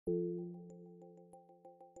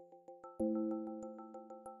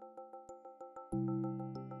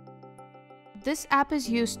This app is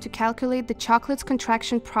used to calculate the chocolate's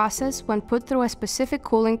contraction process when put through a specific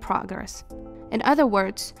cooling progress. In other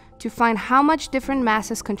words, to find how much different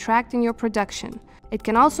masses contract in your production. It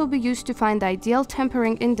can also be used to find the ideal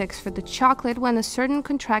tempering index for the chocolate when a certain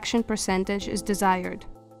contraction percentage is desired.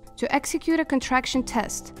 To execute a contraction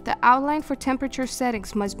test, the outline for temperature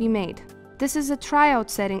settings must be made. This is a tryout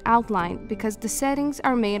setting outline because the settings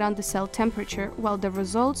are made on the cell temperature while the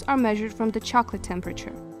results are measured from the chocolate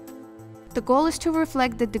temperature. The goal is to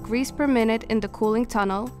reflect the degrees per minute in the cooling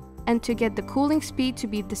tunnel and to get the cooling speed to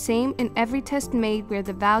be the same in every test made where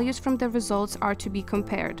the values from the results are to be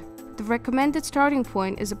compared. The recommended starting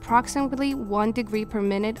point is approximately 1 degree per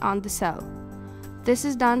minute on the cell. This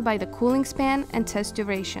is done by the cooling span and test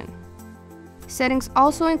duration. Settings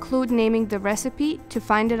also include naming the recipe to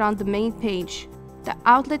find it on the main page, the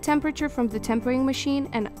outlet temperature from the tempering machine,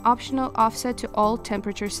 and optional offset to all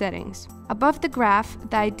temperature settings. Above the graph,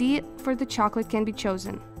 the ID for the chocolate can be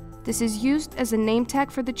chosen. This is used as a name tag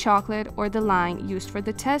for the chocolate or the line used for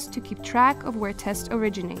the test to keep track of where test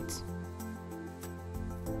originates.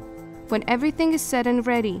 When everything is set and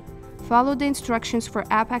ready, follow the instructions for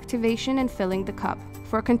app activation and filling the cup.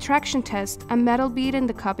 For a contraction test, a metal bead in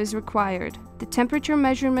the cup is required. The temperature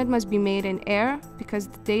measurement must be made in air because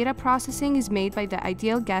the data processing is made by the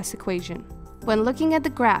ideal gas equation. When looking at the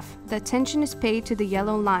graph, the attention is paid to the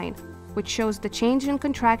yellow line, which shows the change in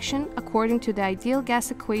contraction according to the ideal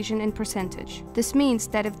gas equation in percentage. This means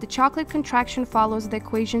that if the chocolate contraction follows the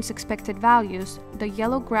equation's expected values, the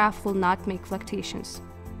yellow graph will not make fluctuations.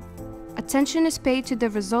 Attention is paid to the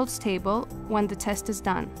results table when the test is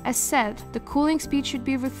done. As said, the cooling speed should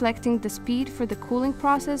be reflecting the speed for the cooling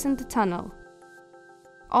process in the tunnel.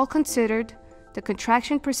 All considered, the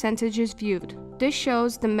contraction percentage is viewed. This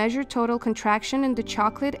shows the measured total contraction in the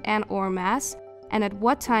chocolate and/or mass, and at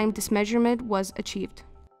what time this measurement was achieved.